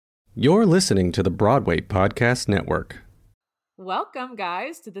You're listening to the Broadway Podcast Network. Welcome,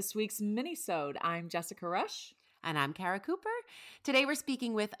 guys, to this week's mini-sode. I'm Jessica Rush. And I'm Kara Cooper. Today we're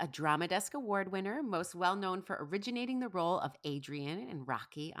speaking with a Drama Desk Award winner, most well-known for originating the role of Adrienne in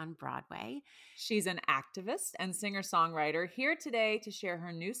Rocky on Broadway. She's an activist and singer-songwriter here today to share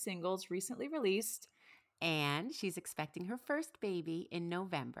her new singles recently released. And she's expecting her first baby in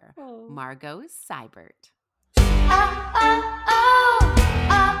November, Margot Seibert.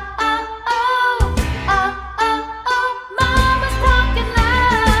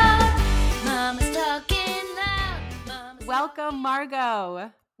 Welcome,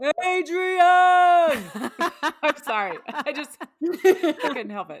 Margot. Adrienne! I'm sorry. I couldn't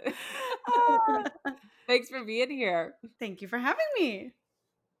help it. Thanks for being here. Thank you for having me.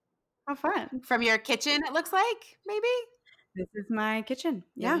 How fun. From your kitchen, it looks like, maybe? This is my kitchen.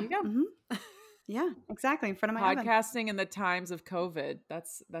 There Yeah. you go. Mm-hmm. Yeah, exactly. In front of my oven. Podcasting in the times of COVID.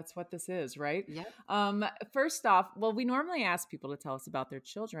 That's what this is, right? Yep. First off, well, we normally ask people to tell us about their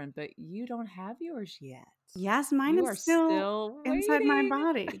children, but you don't have yours yet. Yes, mine You is still inside my waiting.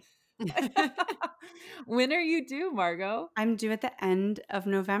 body. When are you due, Margot? I'm due at the end of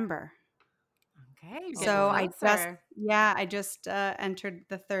November. Okay. you're So getting I just entered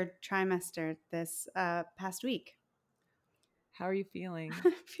the third trimester this past week. How are you feeling?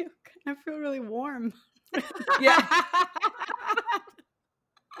 I feel really warm. Yeah.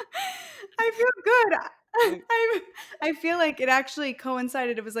 I feel good. I feel like it actually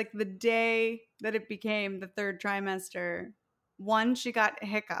coincided. It was like the day that it became the third trimester. One, she got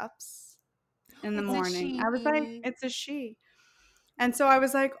hiccups in the morning. I was like, it's a she. And so I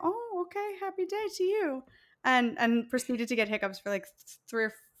was like, oh, okay, happy day to you. And proceeded to get hiccups for like 3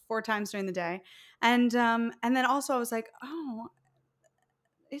 or 4 times during the day. And then also I was like, oh,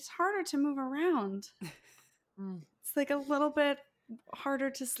 it's harder to move around. It's like a little bit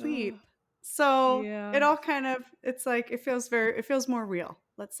harder to sleep. So it all kind of, it's like, it feels more real,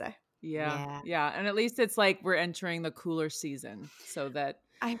 let's say. Yeah. And at least it's like we're entering the cooler season so that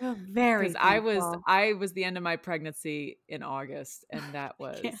I feel very because I was the end of my pregnancy in August, and that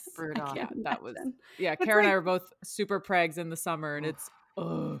was brutal. Yeah, that was It's Kara and I were both super pregs in the summer, and it's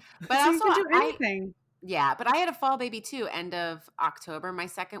But so also, you can do anything. but I had a fall baby too, end of October. My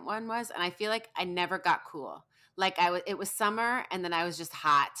second one was, and I feel like I never got cool. Like it was summer, and then I was just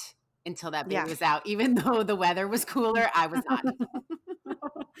hot until that baby was out. Even though the weather was cooler, I was not.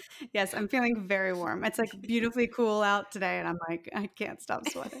 Yes, I'm feeling very warm. It's like beautifully cool out today, and I'm like, I can't stop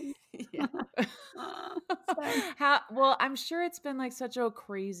sweating. Well, I'm sure it's been like such a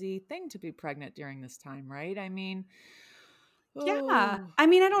crazy thing to be pregnant during this time, right? I mean, yeah. I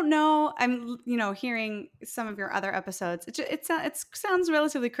mean, I don't know. I'm, hearing some of your other episodes. It sounds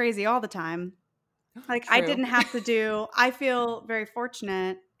relatively crazy all the time. Like True. I didn't have to I feel very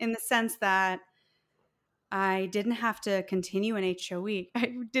fortunate in the sense that I didn't have to continue an 8-show week.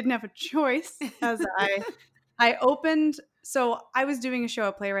 I didn't have a choice as I opened. So I was doing a show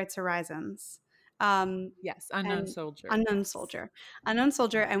at Playwrights Horizons. Yes, Unknown Soldier. Unknown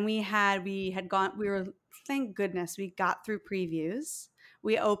Soldier. And we were, thank goodness, we got through previews.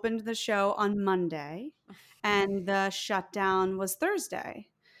 We opened the show on Monday, and the shutdown was Thursday.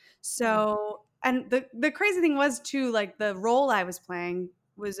 So, and the crazy thing was too, like the role I was playing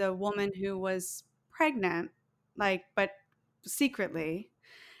was a woman who was pregnant, like, but secretly,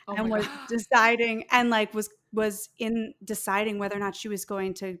 and was deciding, and like was in deciding whether or not she was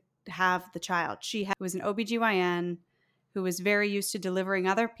going to have the child. She was an OBGYN who was very used to delivering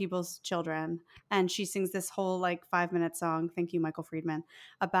other people's children, and she sings this whole like 5-minute song, thank you Michael Friedman,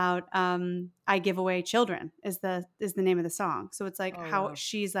 about I give away children is the name of the song. So it's like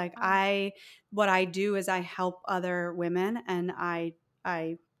she's like, what I do is I help other women, and I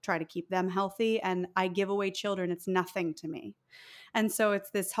try to keep them healthy, and I give away children. It's nothing to me. And so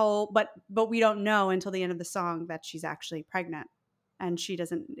it's this whole, but we don't know until the end of the song that she's actually pregnant, and she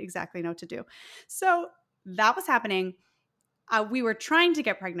doesn't exactly know what to do. So that was happening. We were trying to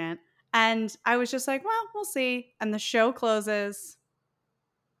get pregnant, and I was just like, well, we'll see. And the show closes,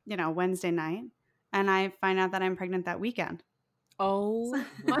 Wednesday night, and I find out that I'm pregnant that weekend. Oh,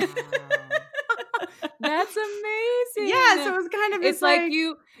 my. That's amazing. Yeah, so it was kind of, it's like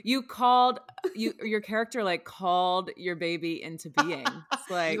you called your character like called your baby into being. It's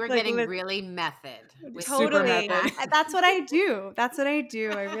like you were getting really method. Totally. That's what I do.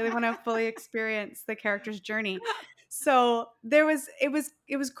 I really want to fully experience the character's journey. So it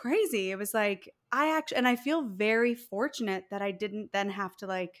was crazy. It was like I feel very fortunate that I didn't then have to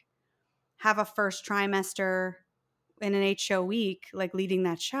like have a first trimester in an 8-show week, like leading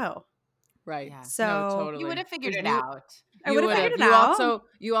that show. Right. So no, totally. You would have figured it out. I would have figured it you out.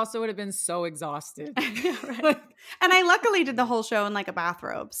 You also would have been so exhausted. Right. And I luckily did the whole show in like a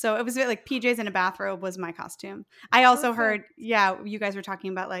bathrobe. So it was like PJs in a bathrobe was my costume. I also heard, you guys were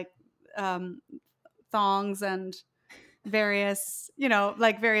talking about like thongs and various,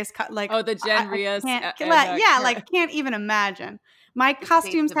 the Jen Rios. Can't even imagine. My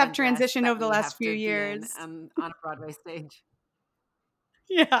costumes have transitioned over the last few years on a Broadway stage.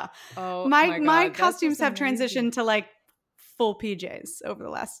 Yeah. Oh my costumes have transitioned to like full PJs over the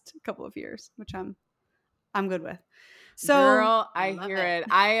last couple of years, which I'm good with. So, girl, I hear it.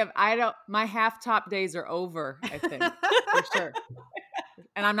 My half top days are over, I think, for sure.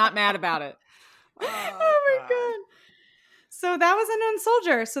 And I'm not mad about it. Oh my God. So that was Unknown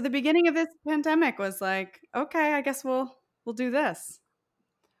Soldier. So the beginning of this pandemic was like, okay, I guess we'll do this.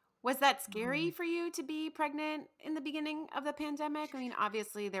 Was that scary for you to be pregnant in the beginning of the pandemic? I mean,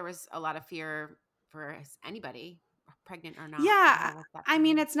 obviously there was a lot of fear for anybody, pregnant or not. Yeah. I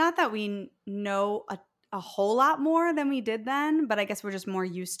mean, it's not that we know a whole lot more than we did then, but I guess we're just more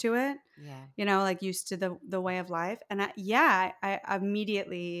used to it. Yeah. Like used to the way of life. And I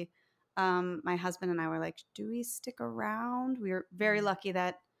immediately, my husband and I were like, do we stick around? We were very lucky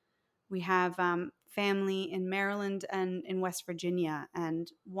that we have family in Maryland and in West Virginia.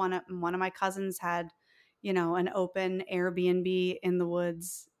 And one of my cousins had, an open Airbnb in the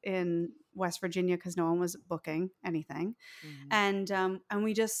woods in West Virginia because no one was booking anything. Mm-hmm. And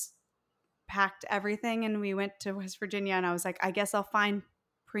we just packed everything and we went to West Virginia, and I was like, I guess I'll find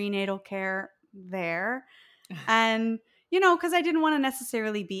prenatal care there. And because I didn't want to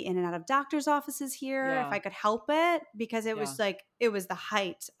necessarily be in and out of doctor's offices here if I could help it, because it was like, it was the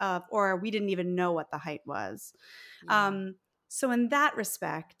height of, or we didn't even know what the height was. So in that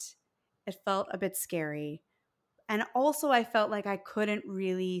respect, it felt a bit scary. And also I felt like I couldn't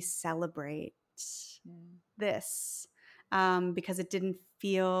really celebrate this because it didn't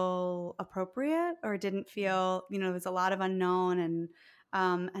feel appropriate, or it didn't feel, there was a lot of unknown.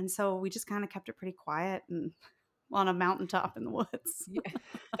 And so we just kind of kept it pretty quiet and on a mountaintop in the woods.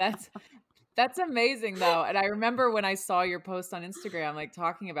 That's amazing though. And I remember when I saw your post on Instagram, like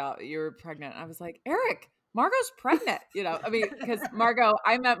talking about you were pregnant, I was like, Eric, Margot's pregnant, I mean, because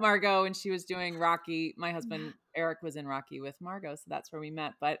I met Margot and she was doing Rocky. My husband, Eric, was in Rocky with Margot. So that's where we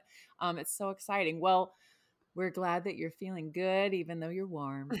met. But it's so exciting. Well, we're glad that you're feeling good, even though you're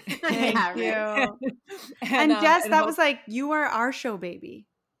warm. Thank you. and Jess, that was like, you were our show baby.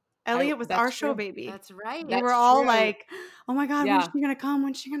 Elliot was our show baby. That's right. We were all like, oh my God, when's she gonna come?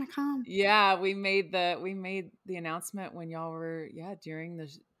 When's she gonna come? Yeah, we made the announcement when y'all were during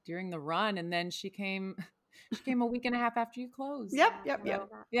the run, and then she came a week and a half after you closed. Yep.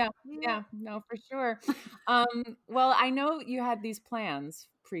 Yeah. No, for sure. Well, I know you had these plans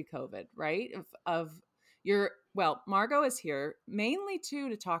pre-COVID, right? Margot is here mainly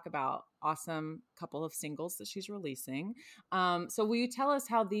to talk about awesome couple of singles that she's releasing. So will you tell us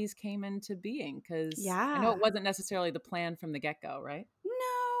how these came into being? Because I know it wasn't necessarily the plan from the get-go, right? No,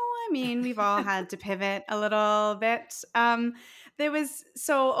 I mean, we've all had to pivot a little bit.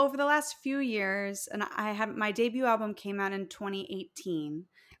 So over the last few years, and my debut album came out in 2018.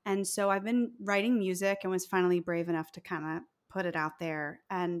 And so I've been writing music and was finally brave enough to kind of put it out there.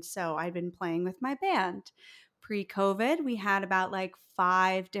 And so I've been playing with my band. Pre-COVID, we had about like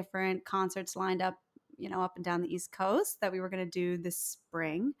 5 different concerts lined up, up and down the East Coast that we were going to do this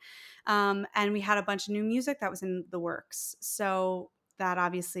spring. And we had a bunch of new music that was in the works. So that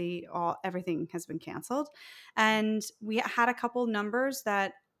obviously everything has been canceled. And we had a couple numbers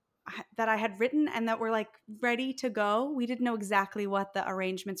that I had written and that were like ready to go. We didn't know exactly what the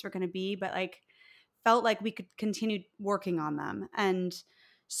arrangements were going to be, but like felt like we could continue working on them. And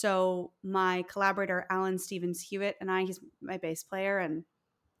so my collaborator, Alan Stevens Hewitt, and he's my bass player and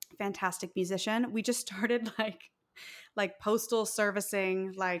fantastic musician. We just started like postal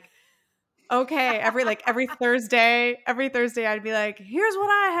servicing, like, okay, every Thursday I'd be like, here's what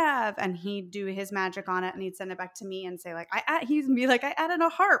I have. And he'd do his magic on it and he'd send it back to me and say like, he'd be like, I added a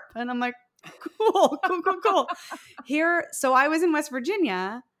harp. And I'm like, cool. Here. So I was in West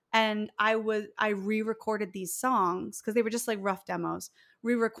Virginia and I re-recorded these songs because they were just like rough demos.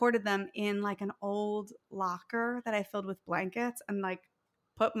 Re-recorded them in like an old locker that I filled with blankets and like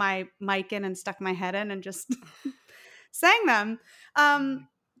put my mic in and stuck my head in and just sang them.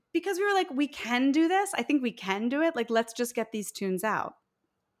 Because we were like, we can do this. I think we can do it. Like, let's just get these tunes out.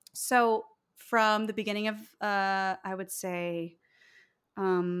 So from the beginning of, I would say,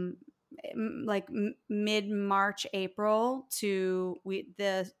 like mid-March, April to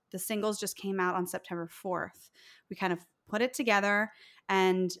the singles just came out on September 4th. We kind of put it together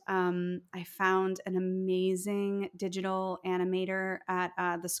And I found an amazing digital animator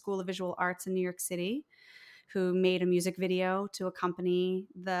at the School of Visual Arts in New York City who made a music video to accompany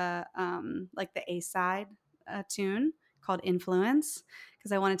the like the A-side tune called Influence,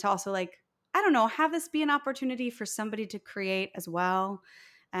 because I wanted to also like, I don't know, have this be an opportunity for somebody to create as well.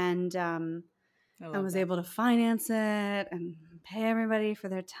 And I was able to finance it and pay everybody for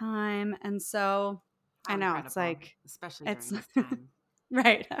their time. And so I know incredible. It's like, especially during this time.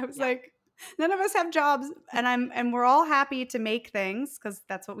 right. I was like, none of us have jobs, and we're all happy to make things because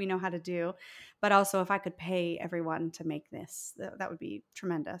that's what we know how to do. But also, if I could pay everyone to make this, that would be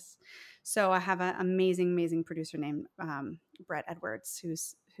tremendous. So I have an amazing producer named Brett Edwards,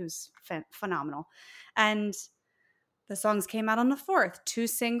 who's phenomenal, and the songs came out on the 4th, 2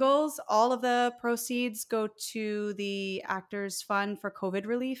 singles. All of the proceeds go to the Actors Fund for COVID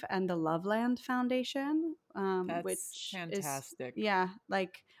relief and the Loveland Foundation, That's which fantastic. is,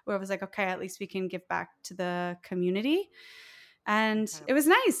 like where I was like, okay, at least we can give back to the community. And Incredible. it was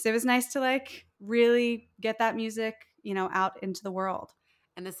nice. It was nice to like really get that music, out into the world.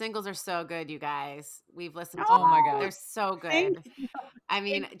 And the singles are so good, you guys. We've listened to Oh my them. God. They're so Thank good. you. I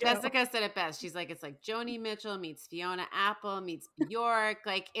mean, Thank you. Jessica said it best. She's like, it's like Joni Mitchell meets Fiona Apple meets Bjork.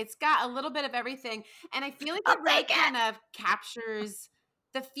 Like, it's got a little bit of everything. And I feel like it really kind of captures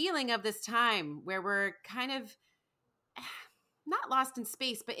the feeling of this time where we're kind of not lost in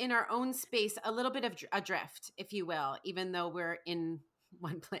space, but in our own space, a little bit of adrift, if you will, even though we're in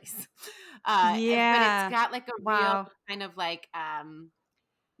one place. But it's got like a real kind of like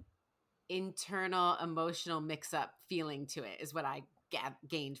internal emotional mix-up feeling to it is what I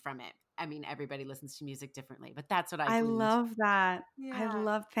gained from it. I mean, everybody listens to music differently, but that's what I gleaned. love that.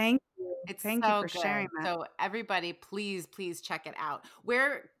 Yeah. Thank you. Thank you so for sharing that. So everybody, please check it out.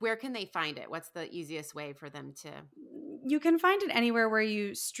 Where can they find it? What's the easiest way for them to? You can find it anywhere where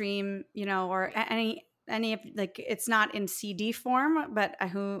you stream, or any of, like, it's not in CD form, but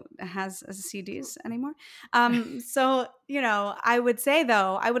who has CDs anymore? So, I would say,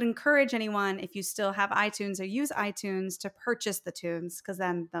 though, I would encourage anyone, if you still have iTunes or use iTunes, to purchase the tunes, because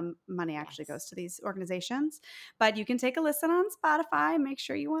then the money actually goes to these organizations. But you can take a listen on Spotify. Make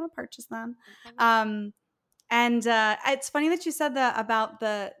sure you want to purchase them. And it's funny that you said that about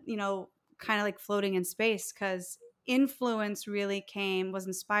the, kind of like floating in space, because Influence really was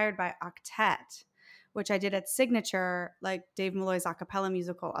inspired by Octet, which I did at Signature, like Dave Malloy's a cappella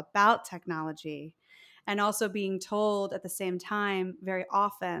musical about technology, and also being told at the same time very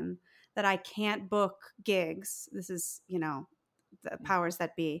often that I can't book gigs. This is, the powers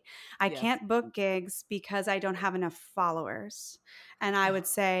that be. I can't book gigs because I don't have enough followers. And I would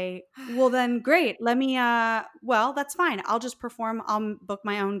say, well, then great. Let me, well, that's fine. I'll just perform. I'll book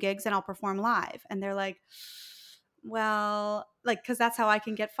my own gigs and I'll perform live. And they're like, well, like, because that's how I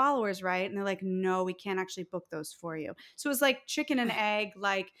can get followers, right? And they're like, no, we can't actually book those for you. So it was like chicken and egg.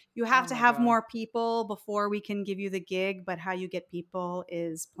 Like, you have to have more people before we can give you the gig, but how you get people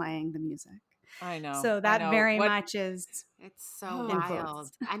is playing the music. I know. So that very much is. It's so wild.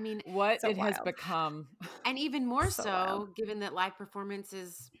 I mean, what it has become. And even more so, given that live performance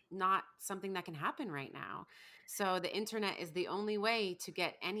is not something that can happen right now. So the internet is the only way to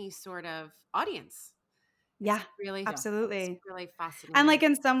get any sort of audience. Yeah, really, absolutely. It's really fascinating. And like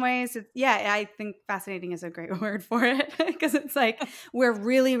in some ways, I think fascinating is a great word for it, because it's like we're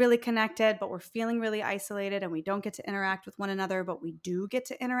really, really connected, but we're feeling really isolated and we don't get to interact with one another, but we do get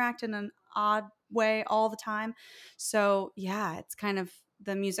to interact in an odd way all the time. So yeah, it's kind of,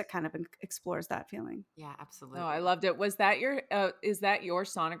 the music kind of explores that feeling. Yeah, absolutely. Oh, I loved it. Was that is that your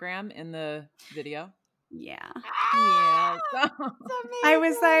sonogram in the video? Yeah. Yeah. I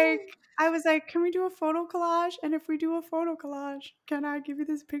was like, can we do a photo collage? And if we do a photo collage, can I give you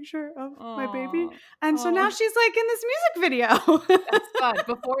this picture of my baby? And so now she's like in this music video. That's fun.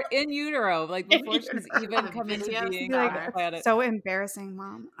 Before in utero, like before she's even come into being on the planet. So embarrassing,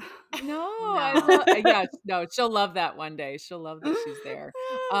 Mom. No, she'll love that one day. She'll love that she's there.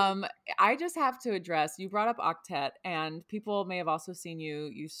 I just have to address, you brought up Octet, and people may have also seen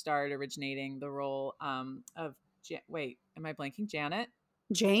you start originating the role of wait, am I blanking?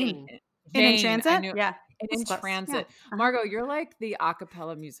 Jane. In Transit? Yeah. In Transit. Yeah. Margot, you're like the a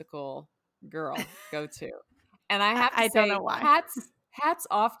cappella musical girl go-to. And I have to say, don't know why. Hats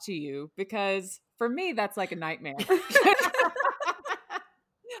off to you, because for me, that's like a nightmare.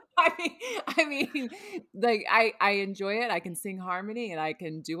 I mean, like I enjoy it. I can sing harmony and I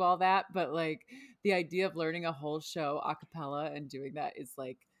can do all that, but like the idea of learning a whole show a cappella and doing that is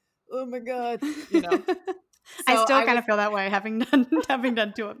like, oh my God, I So still kind of feel that way having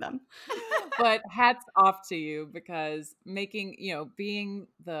done 2 of them. but hats off to you because making, being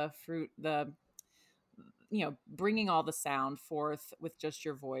bringing all the sound forth with just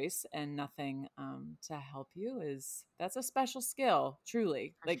your voice and nothing to help you that's a special skill,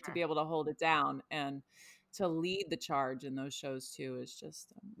 truly. For Like to sure. be able to hold it down and to lead the charge in those shows too is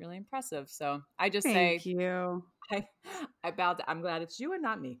just really impressive. So I just Thank say, you. I bowed. I'm glad it's you and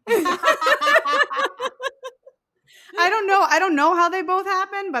not me. I don't know how they both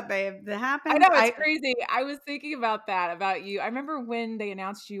happened, but they I happened. know, it's crazy. I was thinking about that, about you. I remember when they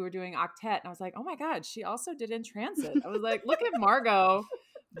announced you were doing Octet, and I was like, oh my God, she also did In Transit. I was like, look at Margot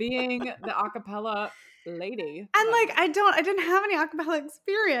being the acapella lady. And like I didn't have any acapella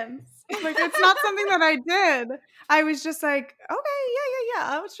experience. Like it's not something that I did. I was just like, okay,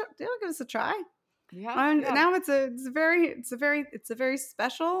 yeah. I'll give this a try. Yeah. Now it's a very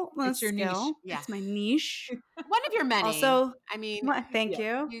special It's your niche. skill. Yeah. It's my niche. One of your many. Also, I mean, thank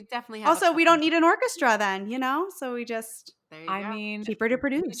yeah. you. you definitely have. Also, we don't need an orchestra then, so we just There you go. I mean, cheaper to we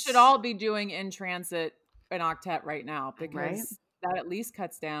produce. should all be doing In Transit and Octet right now because Right. that at least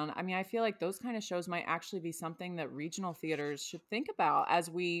cuts down. I mean, I feel like those kind of shows might actually be something that regional theaters should think about as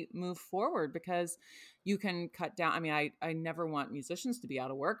we move forward because you can cut down. I mean, I never want musicians to be out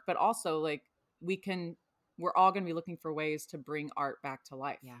of work, but also like we're all going to be looking for ways to bring art back to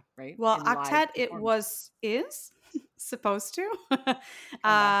life. Yeah. Right. Well, In live Octet performance. is supposed to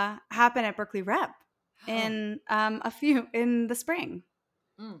happen at Berkeley Rep in in the spring.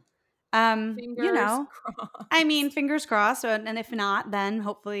 Fingers crossed. I mean, fingers crossed. And if not, then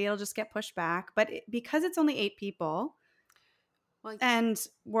hopefully it'll just get pushed back. But because it's only 8 people, Well, and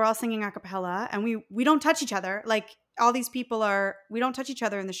we're all singing a cappella, and we don't touch each other. Like all these people we don't touch each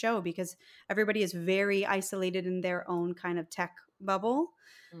other in the show because everybody is very isolated in their own kind of tech bubble.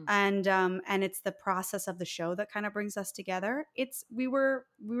 And it's the process of the show that kind of brings us together. We were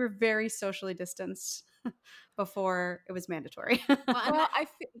very socially distanced before it was mandatory. well, I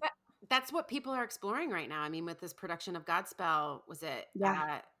feel that's what people are exploring right now. I mean, with this production of Godspell, was it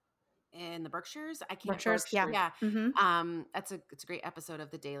in the Berkshires? I can't. Berkshires, yeah. Mm-hmm. It's a great episode of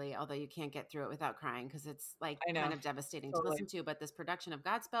The Daily, although you can't get through it without crying because it's like kind of devastating to listen to. But this production of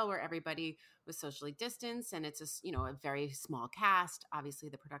Godspell, where everybody was socially distanced, and it's a very small cast. Obviously,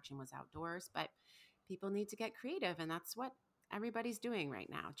 the production was outdoors, but people need to get creative, and that's what everybody's doing right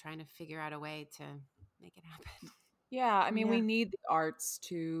now, trying to figure out a way to make it happen. Yeah, I mean, we need the arts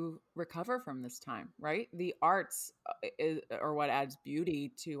to recover from this time, right? The arts are what adds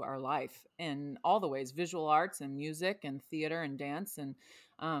beauty to our life in all the ways: visual arts and music and theater and dance, and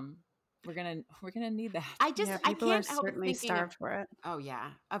we're gonna need that. People I are can't help certainly thinking starved for it. Oh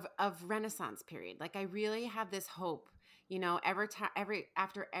yeah, of Renaissance period. Like I really have this hope,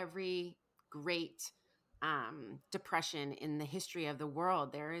 after every great depression in the history of the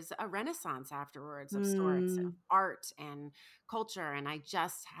world, there is a renaissance afterwards of sorts of art and culture. And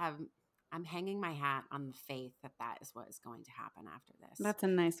I'm hanging my hat on the faith that is what is going to happen after this. That's a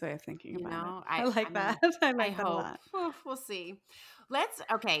nice way of thinking about it. I like that. I like that a lot. We'll see.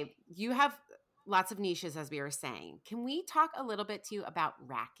 You have lots of niches, as we were saying. Can we talk a little bit too about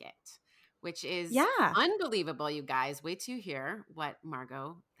Racket? Which is unbelievable, you guys. Wait till you hear what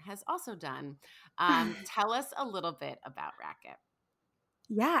Margot has also done. Tell us a little bit about Racket.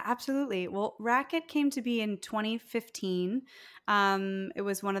 Yeah, absolutely. Well, Racket came to be in 2015. It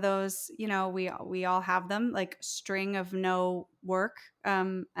was one of those, we all have them, like string of no work.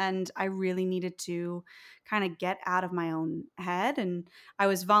 And I really needed to kind of get out of my own head. And I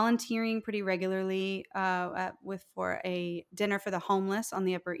was volunteering pretty regularly for a dinner for the homeless on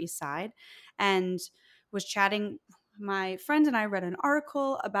the Upper East Side, and was chatting. My friend and I read an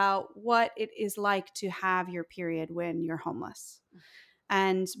article about what it is like to have your period when you're homeless.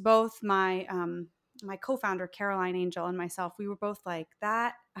 And both my co-founder, Caroline Angel, and myself, we were both like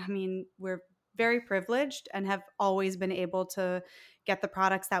that. I mean, we're very privileged and have always been able to get the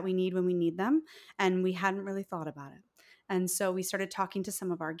products that we need when we need them. And we hadn't really thought about it. And so we started talking to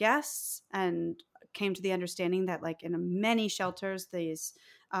some of our guests and came to the understanding that like in many shelters, these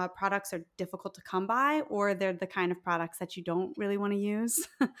products are difficult to come by, or they're the kind of products that you don't really want to use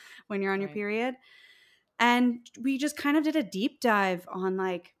when you're on your period. And we just kind of did a deep dive on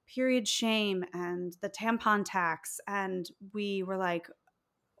like period shame and the tampon tax. And we were like,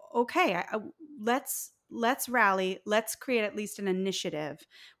 okay, let's rally. Let's create at least an initiative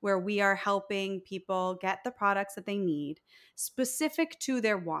where we are helping people get the products that they need specific to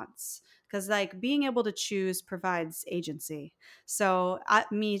their wants. because like being able to choose provides agency. So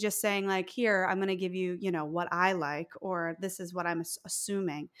me just saying like, here, I'm going to give you, what I like, or this is what I'm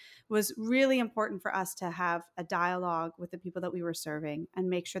assuming, was really important for us to have a dialogue with the people that we were serving and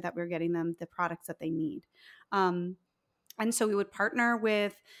make sure that we're getting them the products that they need. And so we would partner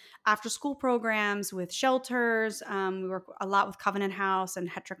with after school programs, with shelters. We work a lot with Covenant House and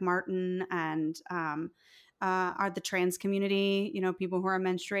Hetrick Martin and are the trans community, people who are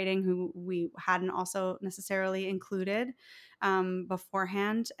menstruating who we hadn't also necessarily included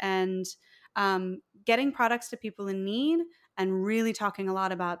beforehand. And getting products to people in need and really talking a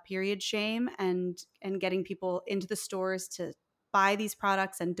lot about period shame and getting people into the stores to buy these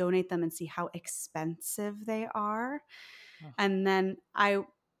products and donate them and see how expensive they are. And then I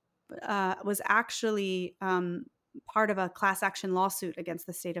was actually part of a class action lawsuit against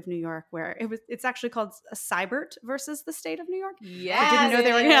the state of New York, where it's actually called Cybert versus the state of New York. Yeah, I didn't know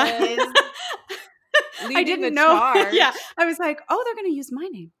they were. Yeah. I didn't know. Charge. Yeah, I was like, oh, they're going to use my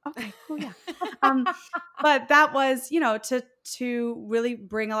name. Okay, cool, yeah. But that was, to really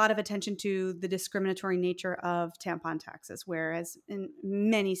bring a lot of attention to the discriminatory nature of tampon taxes, whereas in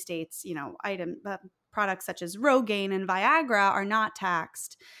many states, products such as Rogaine and Viagra are not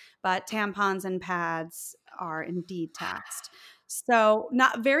taxed, but tampons and pads are indeed taxed. So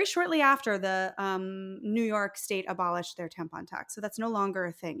not very shortly after, the New York state abolished their tampon tax. So that's no longer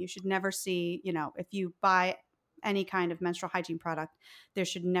a thing. You should never see, if you buy any kind of menstrual hygiene product, there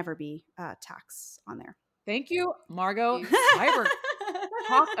should never be tax on there. Thank you, Margot. Cyber.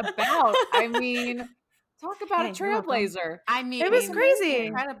 Talk about a trailblazer. It was crazy.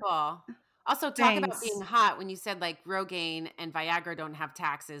 Incredible. Also, talk about being hot when you said like Rogaine and Viagra don't have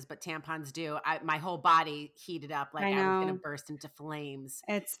taxes, but tampons do. My whole body heated up like I was going to burst into flames.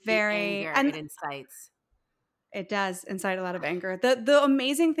 It's very anger it incites. It does incite a lot of anger. The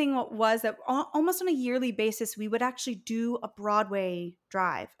amazing thing was that almost on a yearly basis, we would actually do a Broadway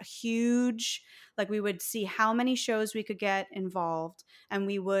drive, a huge, like we would see how many shows we could get involved, and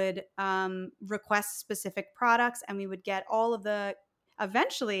we would request specific products, and we would get all of the,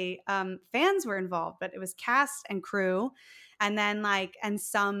 eventually fans were involved, but it was cast and crew. And then and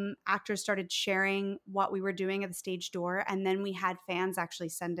some actors started sharing what we were doing at the stage door. And then we had fans actually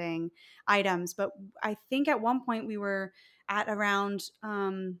sending items. But I think at one point we were at around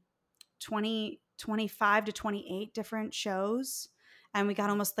 25 to 28 different shows. And we got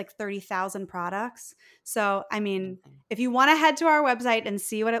almost like 30,000 products. So, if you want to head to our website and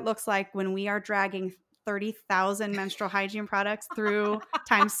see what it looks like when we are dragging 30,000 menstrual hygiene products through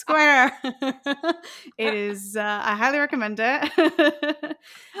Times Square. It is, I highly recommend it.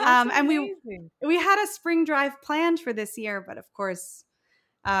 And we had a spring drive planned for this year, but of course,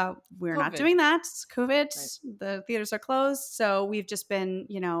 we're not doing that. It's COVID. Right. The theaters are closed. So we've just been,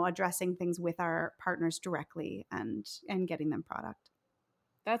 addressing things with our partners directly and getting them product.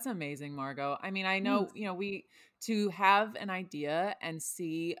 That's amazing, Margot. I know, we to have an idea and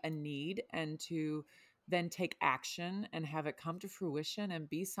see a need and to then take action and have it come to fruition and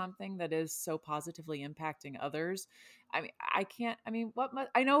be something that is so positively impacting others. I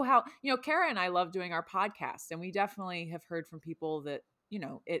know how, Kara and I love doing our podcast, and we definitely have heard from people that,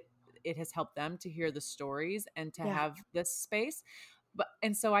 it has helped them to hear the stories and to have this space.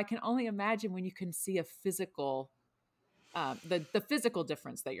 And so I can only imagine when you can see a physical the physical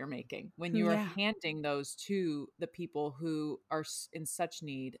difference that you're making when you are handing those to the people who are in such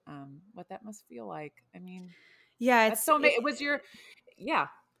need, what that must feel like. It's so amazing.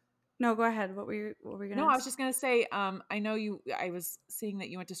 No, go ahead. What were you going to No, I was just going to say, I was seeing that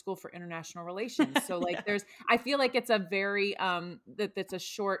you went to school for international relations. So I feel like it's a very, that's a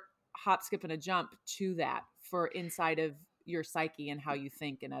short hop, skip, and a jump to that for inside of your psyche and how you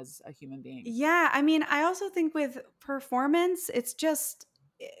think and as a human being. Yeah. I also think with performance, it's just,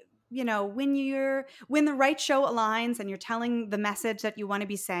 when the right show aligns and you're telling the message that you want to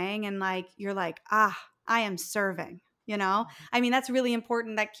be saying, and you're like, I am serving, that's really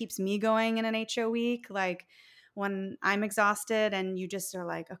important. That keeps me going in an HO week. When I'm exhausted and you just are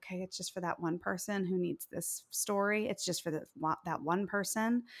like, okay, it's just for that one person who needs this story. It's just for that one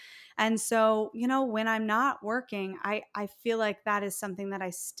person. And so, when I'm not working, I feel like that is something that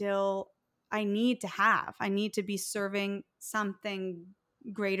I need to have. I need to be serving something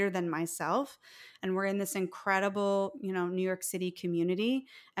greater than myself. And we're in this incredible, New York City community,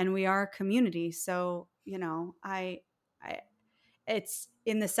 and we are a community. So, it's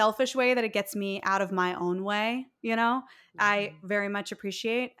in the selfish way that it gets me out of my own way, I very much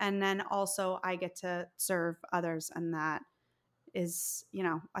appreciate. And then also I get to serve others. And that is,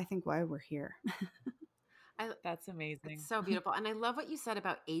 I think why we're here. That's amazing. It's so beautiful. And I love what you said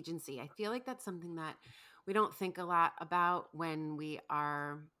about agency. I feel like that's something that we don't think a lot about when we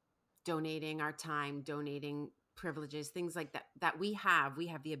are donating our time, donating privileges, things like that we have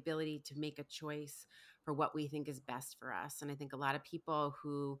the ability to make a choice for what we think is best for us. And I think a lot of people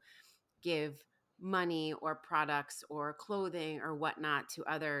who give money or products or clothing or whatnot to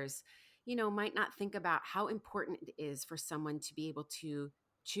others, might not think about how important it is for someone to be able to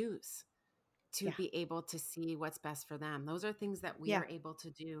choose, to be able to see what's best for them. Those are things that we are able to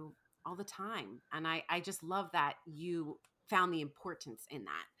do all the time. And I just love that you found the importance in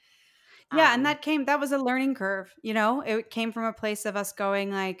that. Yeah. And that was a learning curve, it came from a place of us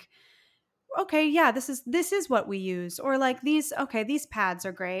going like, okay, yeah, this is what we use. Or like these pads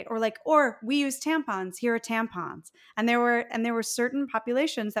are great. Or we use tampons. Here are tampons. And there were certain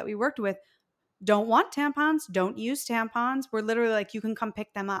populations that we worked with don't want tampons, don't use tampons. We're literally like, you can come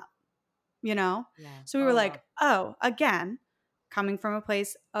pick them up, Yeah. So we were like, again, coming from a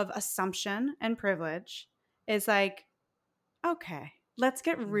place of assumption and privilege is like, okay, let's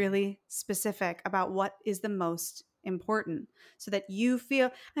get really specific about what is the most important so that you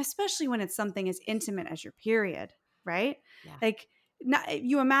feel, especially when it's something as intimate as your period, right? Yeah. Like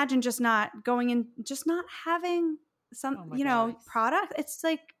you imagine just not going in, just not having some, product. It's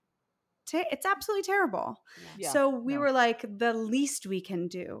like, it's absolutely terrible. Yeah. So we were like, the least we can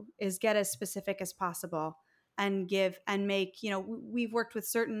do is get as specific as possible and give and make, we've worked with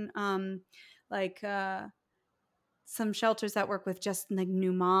certain, some shelters that work with just like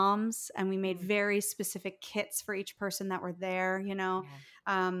new moms, and we made very specific kits for each person that were there,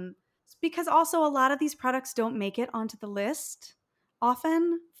 because also a lot of these products don't make it onto the list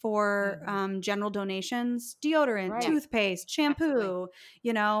often for general donations, deodorant, toothpaste, shampoo,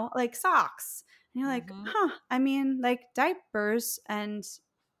 like socks. And you're like, I mean, like diapers and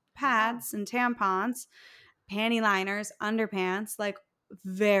pads and tampons, panty liners, underpants, like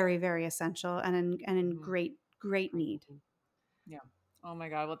very, very essential and in great need. Yeah. Oh my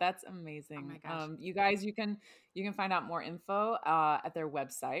God. Well, that's amazing. Oh my gosh. You guys, you can find out more info at their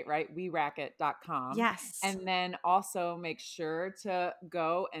website, right? WeRacket.com. Yes. And then also make sure to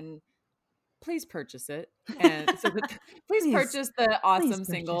go and please purchase it. And so please purchase the awesome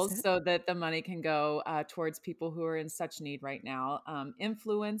singles so that the money can go towards people who are in such need right now.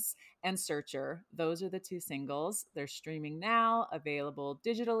 Influence and Searcher. Those are the two singles. They're streaming now, available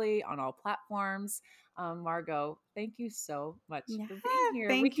digitally on all platforms. Margot, thank you so much for being here.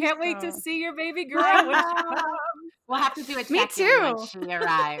 We can't wait to see your baby girl. We'll have to do a check-in when she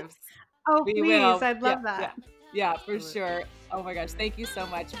arrives. Oh, please. Will. I'd love that. Yeah, for sure. Oh my gosh. Thank you so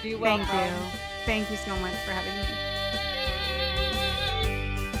much. Be well. Thank you so much for having me.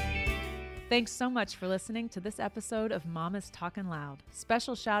 Thanks so much for listening to this episode of Mama's Talkin' Loud.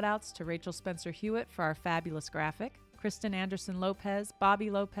 Special shout outs to Rachel Spencer Hewitt for our fabulous graphic, Kristen Anderson Lopez, Bobby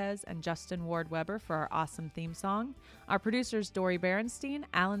Lopez, and Justin Ward Weber for our awesome theme song, our producers Dori Berenstein,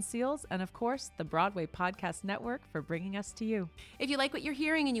 Alan Seals, and of course, the Broadway Podcast Network for bringing us to you. If you like what you're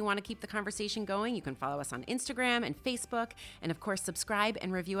hearing and you want to keep the conversation going, you can follow us on Instagram and Facebook, and of course, subscribe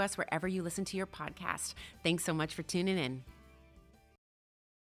and review us wherever you listen to your podcast. Thanks so much for tuning in.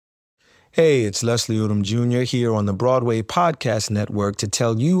 Hey, it's Leslie Odom Jr. here on the Broadway Podcast Network to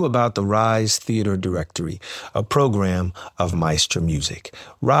tell you about the Rise Theater Directory, a program of Maestra Music.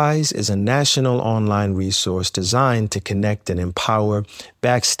 Rise is a national online resource designed to connect and empower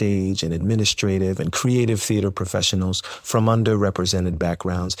backstage and administrative and creative theater professionals from underrepresented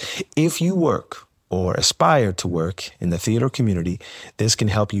backgrounds. If you work or aspire to work in the theater community, this can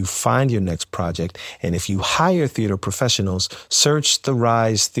help you find your next project. And if you hire theater professionals, search the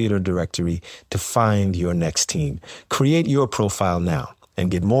Rise Theater Directory to find your next team. Create your profile now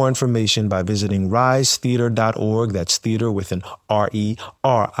and get more information by visiting risetheater.org. That's theater with an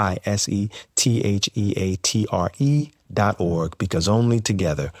RERISETHEATRE.org, because only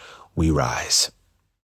together we rise.